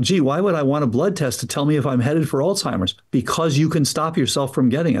 gee, why would I want a blood test to tell me if I'm headed for Alzheimer's? Because you can stop yourself from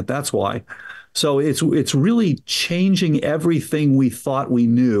getting it. That's why. So it's really changing everything we thought we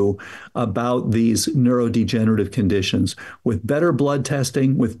knew about these neurodegenerative conditions with better blood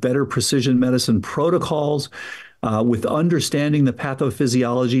testing, with better precision medicine protocols, with understanding the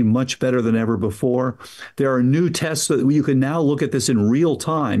pathophysiology much better than ever before. There are new tests that you can now look at this in real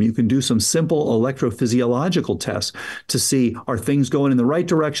time. You can do some simple electrophysiological tests to see, are things going in the right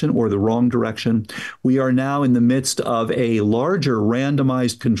direction or the wrong direction? We are now in the midst of a larger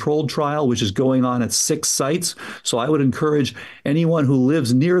randomized controlled trial, which is going on at 6 sites. So I would encourage anyone who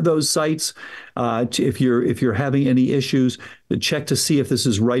lives near those sites If you're having any issues, check to see if this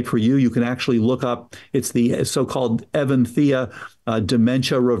is right for you. You can actually look up, it's the so-called Eventhea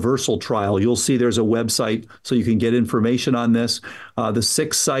dementia reversal trial. You'll see there's a website so you can get information on this. The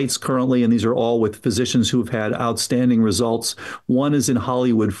 6 sites currently, and these are all with physicians who've had outstanding results. One is in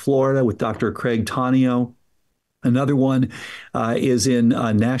Hollywood, Florida, with Dr. Craig Tonio. Another one is in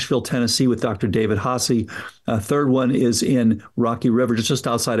Nashville, Tennessee, with Dr. David Hasse. Third one is in Rocky River, just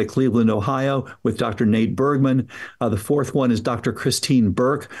outside of Cleveland, Ohio, with Dr. Nate Bergman. The fourth one is Dr. Christine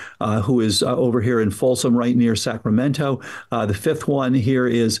Burke, who is over here in Folsom, right near Sacramento. The fifth one here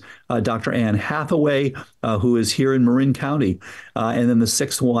is Dr. Ann Hathaway, who is here in Marin County. And then the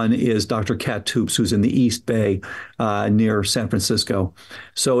sixth one is Dr. Kat Toops, who's in the East Bay near San Francisco.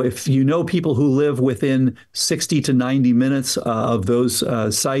 So if you know people who live within 60 to 90 minutes of those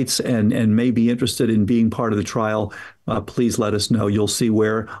sites and may be interested in being part of the trial, please let us know. You'll see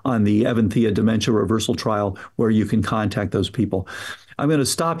where on the Eventhea dementia reversal trial where you can contact those people. I'm going to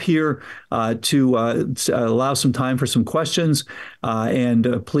stop here to allow some time for some questions,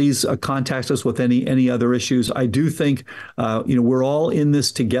 and please contact us with any other issues. I do think we're all in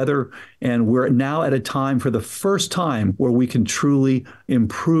this together, and we're now at a time for the first time where we can truly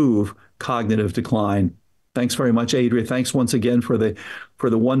improve cognitive decline. Thanks very much, Adria. Thanks once again for the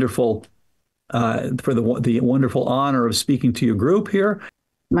wonderful wonderful honor of speaking to your group here.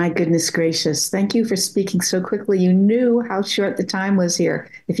 My goodness gracious. Thank you for speaking so quickly. You knew how short the time was here.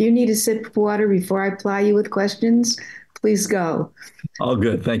 If you need a sip of water before I ply you with questions, please go. All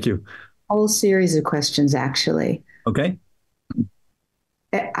good. Thank you. A whole series of questions, actually. Okay.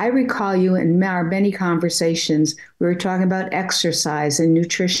 I recall you in our many conversations, we were talking about exercise and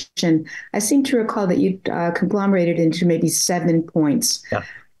nutrition. I seem to recall that you conglomerated into maybe 7 points. Yeah.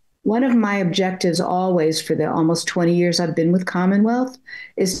 One of my objectives always for the almost 20 years I've been with Commonwealth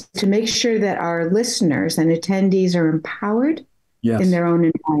is to make sure that our listeners and attendees are empowered in their own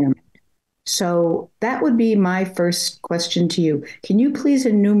environment. So that would be my first question to you. Can you please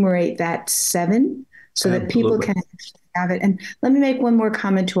enumerate that 7 so that people can have it? And let me make one more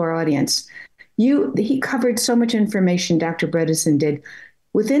comment to our audience. He covered so much information, Dr. Bredesen did.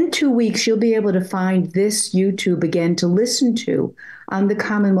 Within 2 weeks, you'll be able to find this YouTube again to listen to on the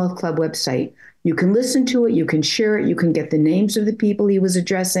Commonwealth Club website. You can listen to it, you can share it, you can get the names of the people he was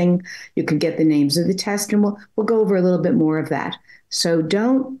addressing, you can get the names of the test, and we'll go over a little bit more of that. So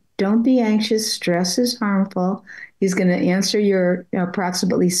don't be anxious. Stress is harmful. He's going to answer your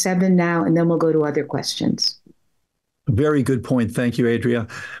approximately 7 now, and then we'll go to other questions. Very good point. Thank you, Adria.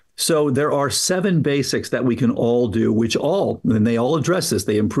 So there are 7 basics that we can all do, and they all address this.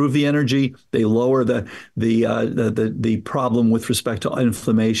 They improve the energy, they lower the problem with respect to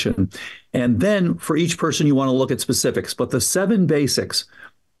inflammation. And then for each person, you want to look at specifics. But the 7 basics: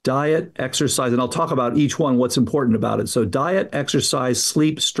 diet, exercise, and I'll talk about each one, what's important about it. So diet, exercise,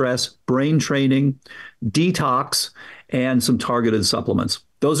 sleep, stress, brain training, detox, and some targeted supplements.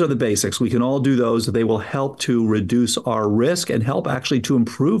 Those are the basics. We can all do those. They will help to reduce our risk and help actually to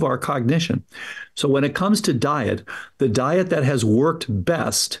improve our cognition. So when it comes to diet, the diet that has worked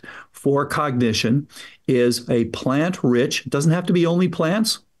best for cognition is a plant-rich. It doesn't have to be only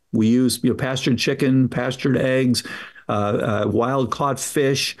plants. We use pastured chicken, pastured eggs, wild-caught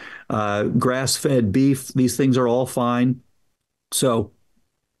fish, grass-fed beef. These things are all fine. So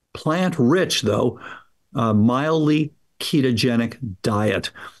plant-rich, though, mildly ketogenic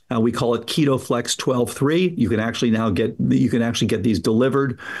diet. We call it KetoFlex 12-3. You can actually get these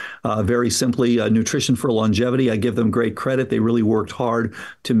delivered very simply. Nutrition for Longevity, I give them great credit. They really worked hard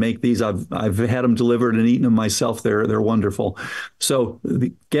to make these. I've had them delivered and eaten them myself. They're wonderful. So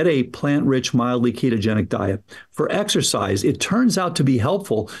get a plant-rich, mildly ketogenic diet. For exercise, it turns out to be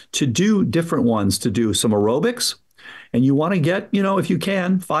helpful to do different ones, to do some aerobics. And you want to get, if you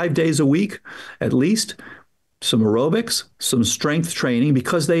can, 5 days a week at least, some aerobics, some strength training,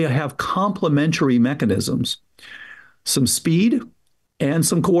 because they have complementary mechanisms, some speed, and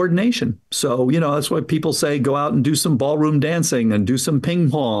some coordination. So, that's why people say go out and do some ballroom dancing and do some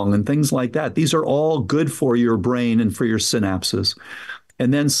ping pong and things like that. These are all good for your brain and for your synapses.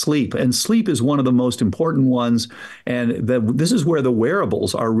 And then sleep. And sleep is one of the most important ones. And this is where the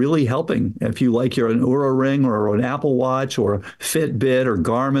wearables are really helping. If you like an Oura Ring or an Apple Watch or a Fitbit or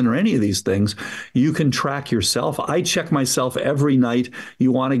Garmin or any of these things, you can track yourself. I check myself every night.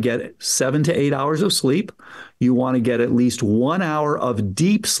 You want to get 7 to 8 hours of sleep. You want to get at least 1 hour of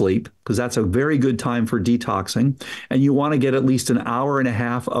deep sleep, because that's a very good time for detoxing. And you want to get at least an hour and a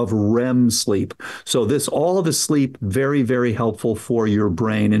half of REM sleep. So all of the sleep, very, very helpful for your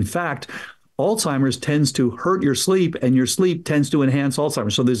brain. In fact, Alzheimer's tends to hurt your sleep, and your sleep tends to enhance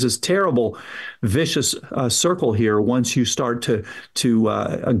Alzheimer's. So there's this terrible, vicious circle here once you start to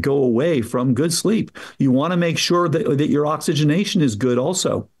go away from good sleep. You want to make sure that your oxygenation is good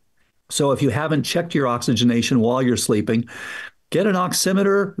also. So if you haven't checked your oxygenation while you're sleeping, get an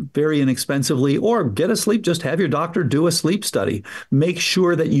oximeter very inexpensively, or get a sleep. Just have your doctor do a sleep study. Make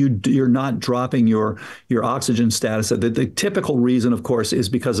sure that you're not dropping your oxygen status. The typical reason, of course, is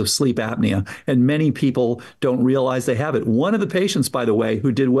because of sleep apnea, and many people don't realize they have it. One of the patients, by the way,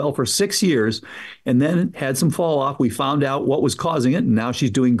 who did well for 6 years and then had some fall off, we found out what was causing it, and now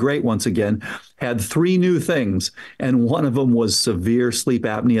she's doing great once again. Had 3 new things, and one of them was severe sleep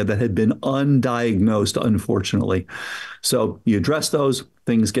apnea that had been undiagnosed, unfortunately. So you address those,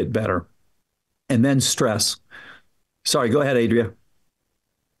 things get better. And then stress. Sorry, go ahead, Adria.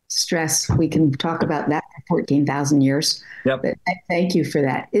 Stress, we can talk about that for 14,000 years. Yep. But thank you for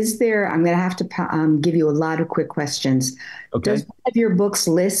that. I'm going to have to give you a lot of quick questions. Okay. Does one of your books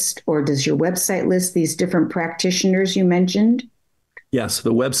list, or does your website list these different practitioners you mentioned? Yes,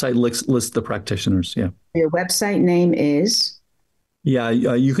 the website lists the practitioners. Yeah. Your website name is? Yeah,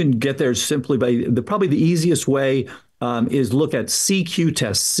 you can get there simply by probably the easiest way is look at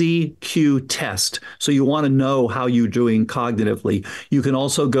CQ test. So you want to know how you're doing cognitively. You can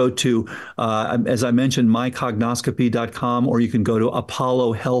also go to, as I mentioned, mycognoscopy.com, or you can go to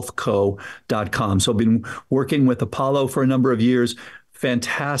apollohealthco.com. So I've been working with Apollo for a number of years.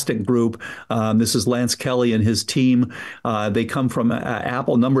 Fantastic group. This is Lance Kelly and his team. They come from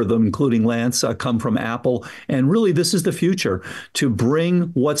Apple. A number of them, including Lance, come from Apple. And really, this is the future, to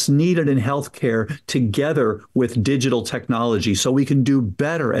bring what's needed in healthcare together with digital technology so we can do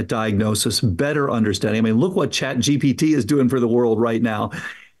better at diagnosis, better understanding. I mean, look what ChatGPT is doing for the world right now.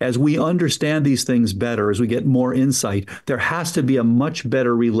 As we understand these things better, as we get more insight, there has to be a much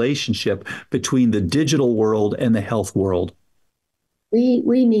better relationship between the digital world and the health world.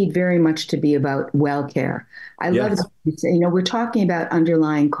 We need very much to be about well care. I love that, we're talking about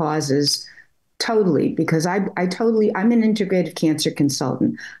underlying causes totally, because I'm an integrative cancer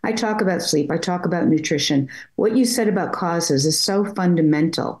consultant. I talk about sleep. I talk about nutrition. What you said about causes is so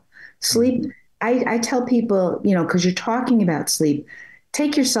fundamental. Sleep, I tell people, because you're talking about sleep,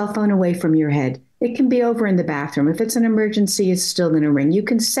 take your cell phone away from your head. It can be over in the bathroom. If it's an emergency, it's still going to ring. You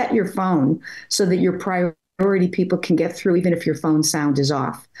can set your phone so that your priority people can get through, even if your phone sound is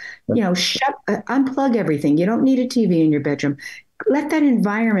off. Unplug everything. You don't need a TV in your bedroom. Let that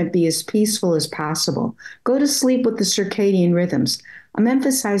environment be as peaceful as possible. Go to sleep with the circadian rhythms. I'm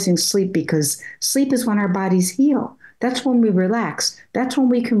emphasizing sleep because sleep is when our bodies heal. That's when we relax. That's when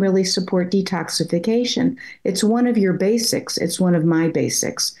we can really support detoxification. It's one of your basics. It's one of my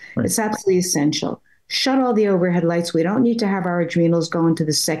basics. Right. It's absolutely essential. Shut all the overhead lights. We don't need to have our adrenals go into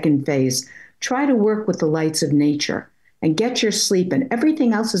the second phase. Try to work with the lights of nature and get your sleep, and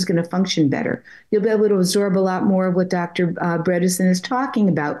everything else is going to function better. You'll be able to absorb a lot more of what Dr. Bredesen is talking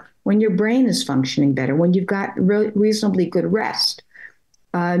about when your brain is functioning better, when you've got reasonably good rest.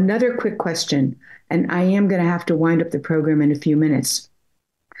 Another quick question, and I am going to have to wind up the program in a few minutes.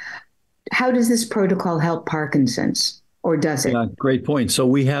 How does this protocol help Parkinson's? Or does it? Yeah, great point. So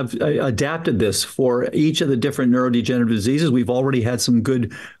we have adapted this for each of the different neurodegenerative diseases. We've already had some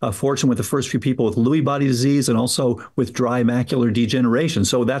good fortune with the first few people with Lewy body disease and also with dry macular degeneration.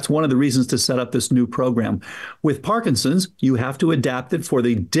 So that's one of the reasons to set up this new program. With Parkinson's, you have to adapt it for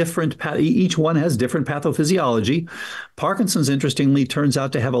the different, each one has different pathophysiology. Parkinson's, interestingly, turns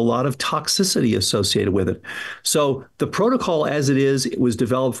out to have a lot of toxicity associated with it. So the protocol as it was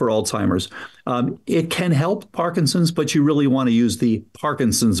developed for Alzheimer's. It can help Parkinson's, but you really want to use the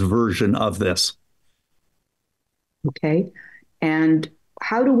Parkinson's version of this. Okay. And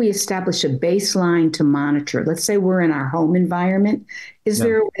how do we establish a baseline to monitor? Let's say we're in our home environment. Is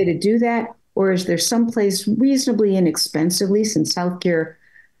there a way to do that? Or is there someplace reasonably inexpensively, since healthcare,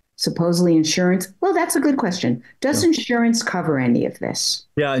 supposedly insurance? Well, that's a good question. Does insurance cover any of this?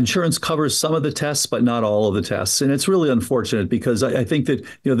 Yeah, insurance covers some of the tests, but not all of the tests. And it's really unfortunate because I think that,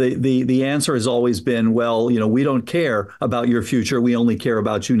 the answer has always been, well, we don't care about your future. We only care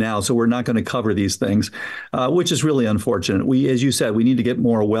about you now. So we're not going to cover these things, which is really unfortunate. As you said, we need to get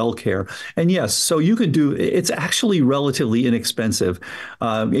more well care. And yes, so you can it's actually relatively inexpensive.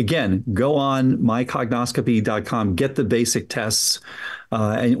 Again, go on mycognoscopy.com, get the basic tests.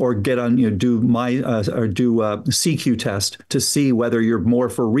 Or get on, do CQ test to see whether you're more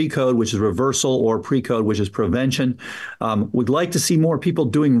for recode, which is reversal, or precode, which is prevention. We'd like to see more people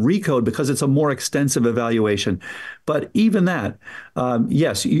doing recode because it's a more extensive evaluation. But even that,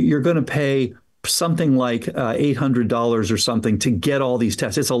 yes, you're going to pay something like $800 or something to get all these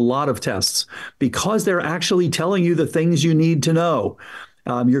tests. It's a lot of tests because they're actually telling you the things you need to know.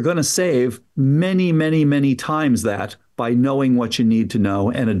 You're going to save many, many, many times that by knowing what you need to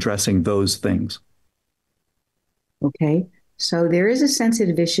know and addressing those things. Okay. So there is a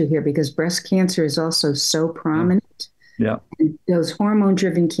sensitive issue here because breast cancer is also so prominent. Yeah. And those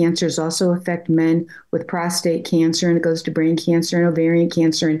hormone-driven cancers also affect men with prostate cancer, and it goes to brain cancer and ovarian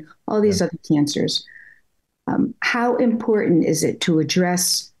cancer and all these other cancers. How important is it to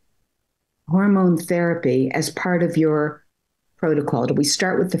address hormone therapy as part of your protocol? Do we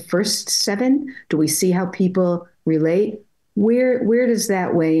start with the first 7? Do we see how people relate? Where does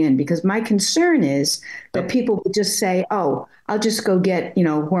that weigh in? Because my concern is that people will just say, "Oh, I'll just go get,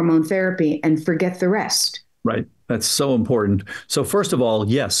 hormone therapy and forget the rest." Right. That's so important. So first of all,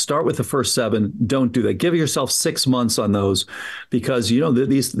 yes, start with the first 7. Don't do that. Give yourself 6 months on those because,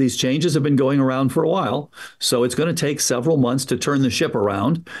 these changes have been going around for a while. So it's going to take several months to turn the ship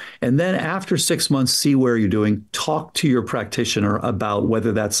around. And then after 6 months, see where you're doing. Talk to your practitioner about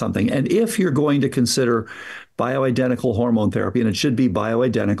whether that's something. And if you're going to consider bioidentical hormone therapy, and it should be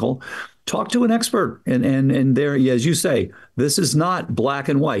bioidentical, talk to an expert. And there, as you say, this is not black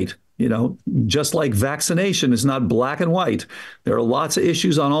and white. Just like vaccination is not black and white. There are lots of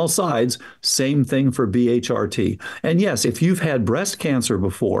issues on all sides. Same thing for BHRT. And yes, if you've had breast cancer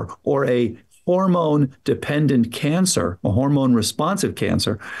before or a hormone-dependent cancer, a hormone-responsive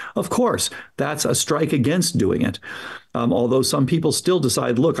cancer, of course, that's a strike against doing it. Although some people still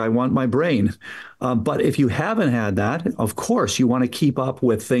decide, look, I want my brain. But if you haven't had that, of course, you want to keep up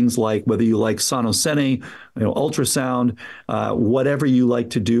with things like whether you like sonoscene, ultrasound, whatever you like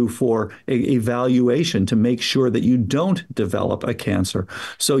to do for evaluation to make sure that you don't develop a cancer.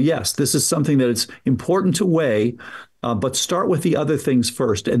 So yes, this is something that it's important to weigh, but start with the other things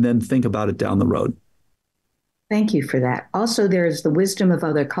first and then think about it down the road. Thank you for that. Also, there's the wisdom of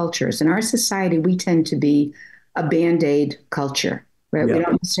other cultures. In our society, we tend to be a Band-Aid culture, right? Yeah. We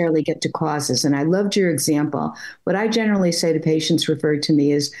don't necessarily get to causes. And I loved your example. What I generally say to patients referred to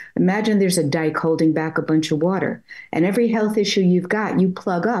me is, imagine there's a dike holding back a bunch of water. And every health issue you've got, you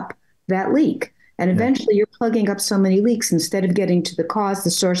plug up that leak. And eventually you're plugging up so many leaks instead of getting to the cause,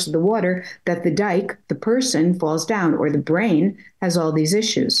 the source of the water, that the dike, the person, falls down, or the brain has all these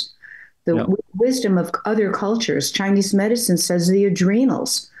issues. The wisdom of other cultures, Chinese medicine says the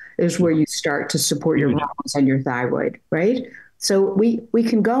adrenals is where you start to support your hormones and your thyroid, right? So we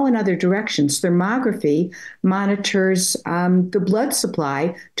can go in other directions. Thermography monitors the blood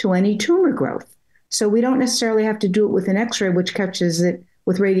supply to any tumor growth. So we don't necessarily have to do it with an X-ray, which catches it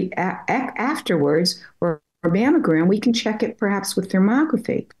with afterwards, or mammogram. We can check it perhaps with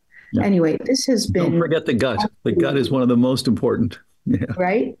thermography. Yeah. Anyway, this has been... Don't forget the gut. The gut is one of the most important. Yeah.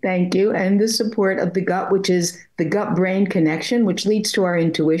 Right. Thank you. And the support of the gut, which is the gut-brain connection, which leads to our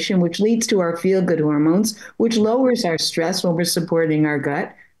intuition, which leads to our feel-good hormones, which lowers our stress when we're supporting our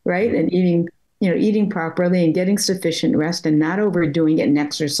gut, right? And eating properly and getting sufficient rest and not overdoing it in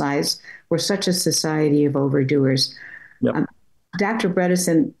exercise. We're such a society of overdoers. Yep. Dr.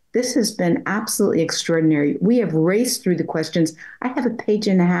 Bredesen, this has been absolutely extraordinary. We have raced through the questions. I have a page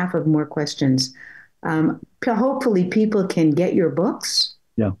and a half of more questions. Hopefully people can get your books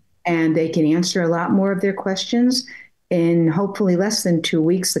and they can answer a lot more of their questions. In hopefully less than 2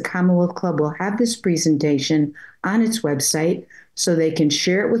 weeks, the Commonwealth Club will have this presentation on its website so they can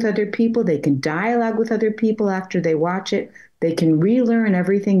share it with other people. They can dialogue with other people after they watch it. They can relearn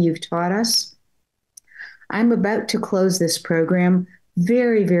everything you've taught us. I'm about to close this program.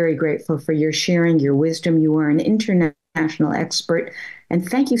 Very, very grateful for your sharing your wisdom. You are an international expert. And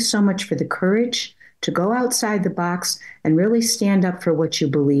thank you so much for the courage to go outside the box and really stand up for what you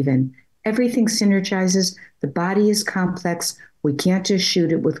believe in. Everything synergizes. The body is complex. We can't just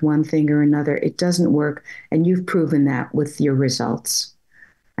shoot it with one thing or another. It doesn't work. And you've proven that with your results.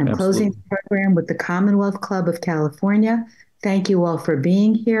 I'm closing the program with the Commonwealth Club of California. Thank you all for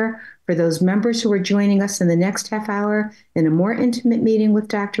being here. For those members who are joining us in the next half hour in a more intimate meeting with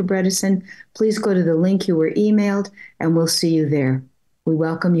Dr. Bredesen, please go to the link you were emailed and we'll see you there. We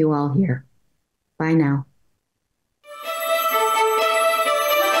welcome you all here. Bye now.